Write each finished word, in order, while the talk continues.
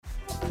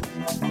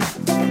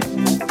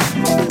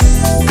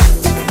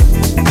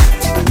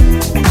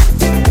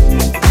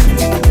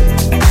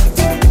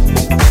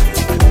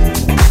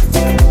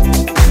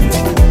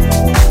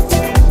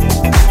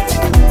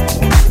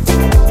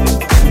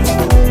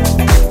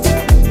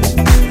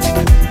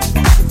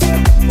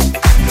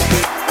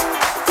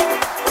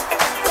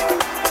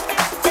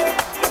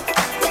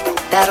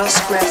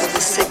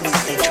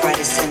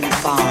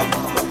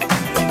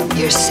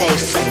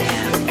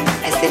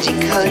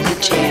decode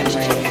the jams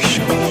on your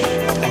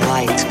shoulder, the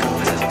lights go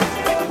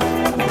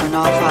out. When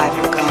all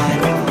five are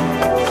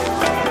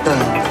gone,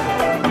 boom.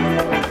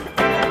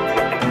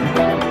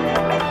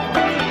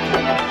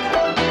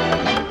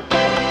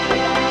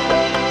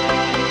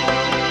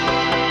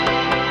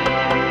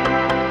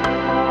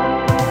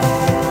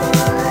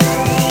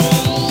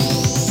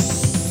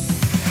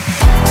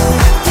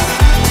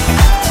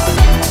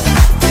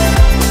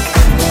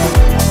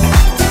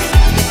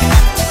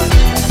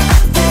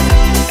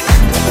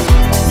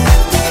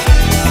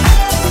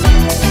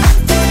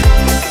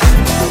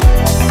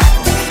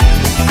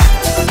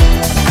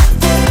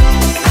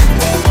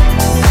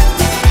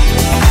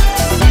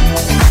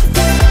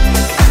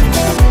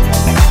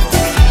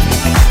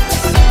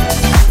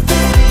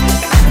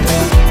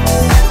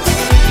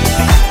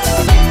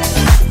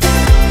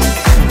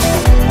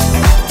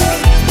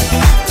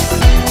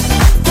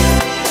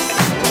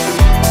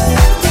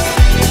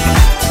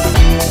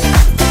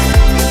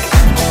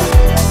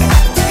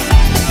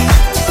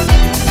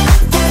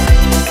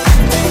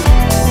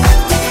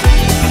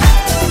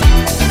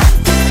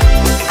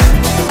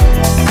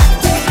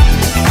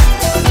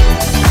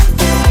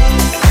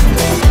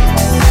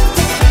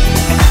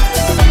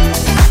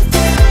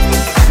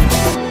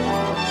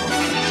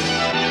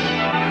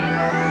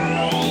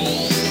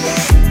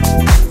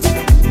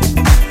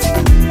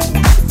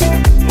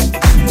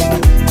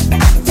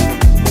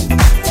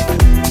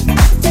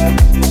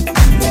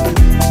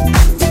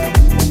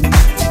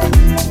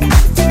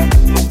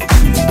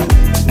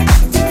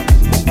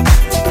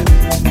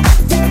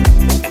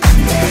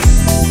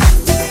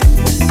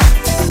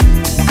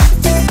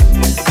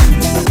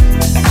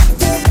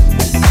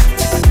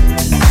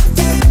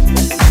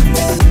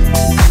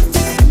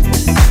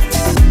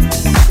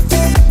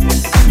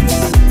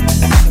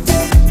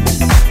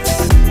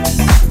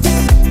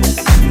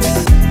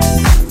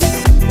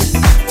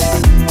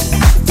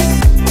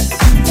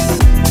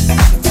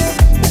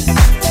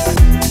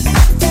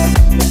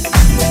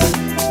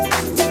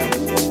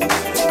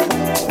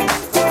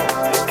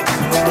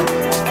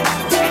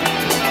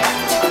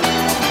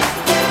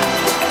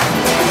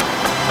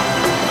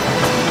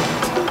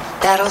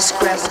 That'll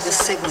scramble the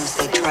signals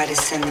they try to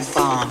send the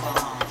bomb.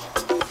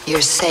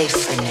 You're safe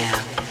for now.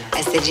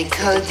 As they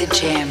decode the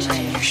jammer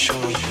in your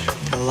shoulder,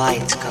 the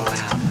lights go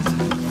out.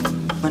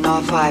 When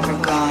all five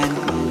are gone,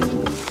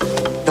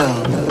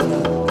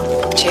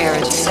 boom.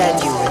 Jared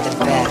said you were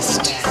the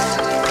best.